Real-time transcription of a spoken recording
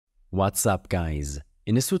What's up, guys?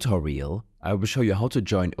 In this tutorial, I will show you how to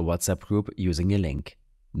join a WhatsApp group using a link.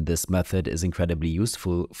 This method is incredibly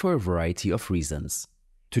useful for a variety of reasons.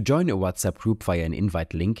 To join a WhatsApp group via an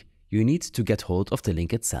invite link, you need to get hold of the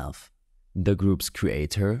link itself. The group's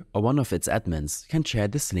creator or one of its admins can share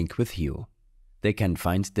this link with you. They can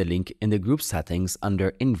find the link in the group settings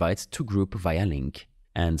under Invite to Group via Link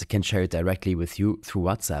and can share it directly with you through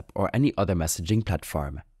WhatsApp or any other messaging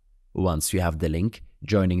platform. Once you have the link,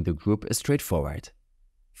 joining the group is straightforward.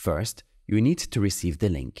 First, you need to receive the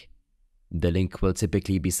link. The link will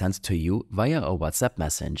typically be sent to you via a WhatsApp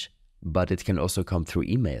message, but it can also come through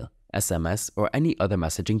email, SMS, or any other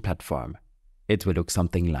messaging platform. It will look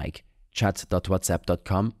something like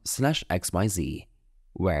chat.whatsapp.com/xyz,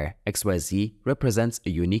 where XYZ represents a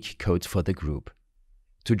unique code for the group.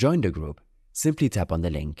 To join the group, simply tap on the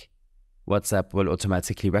link. WhatsApp will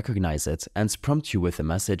automatically recognize it and prompt you with a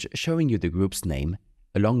message showing you the group's name,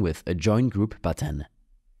 along with a Join Group button.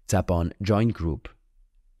 Tap on Join Group.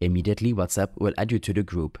 Immediately, WhatsApp will add you to the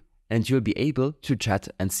group, and you'll be able to chat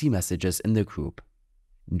and see messages in the group.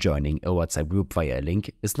 Joining a WhatsApp group via a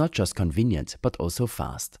link is not just convenient, but also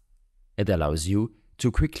fast. It allows you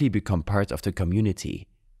to quickly become part of the community,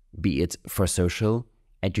 be it for social,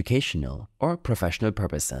 educational, or professional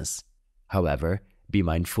purposes. However, be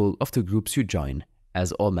mindful of the groups you join,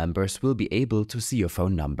 as all members will be able to see your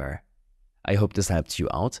phone number. I hope this helped you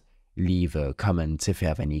out. Leave a comment if you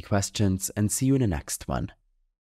have any questions, and see you in the next one.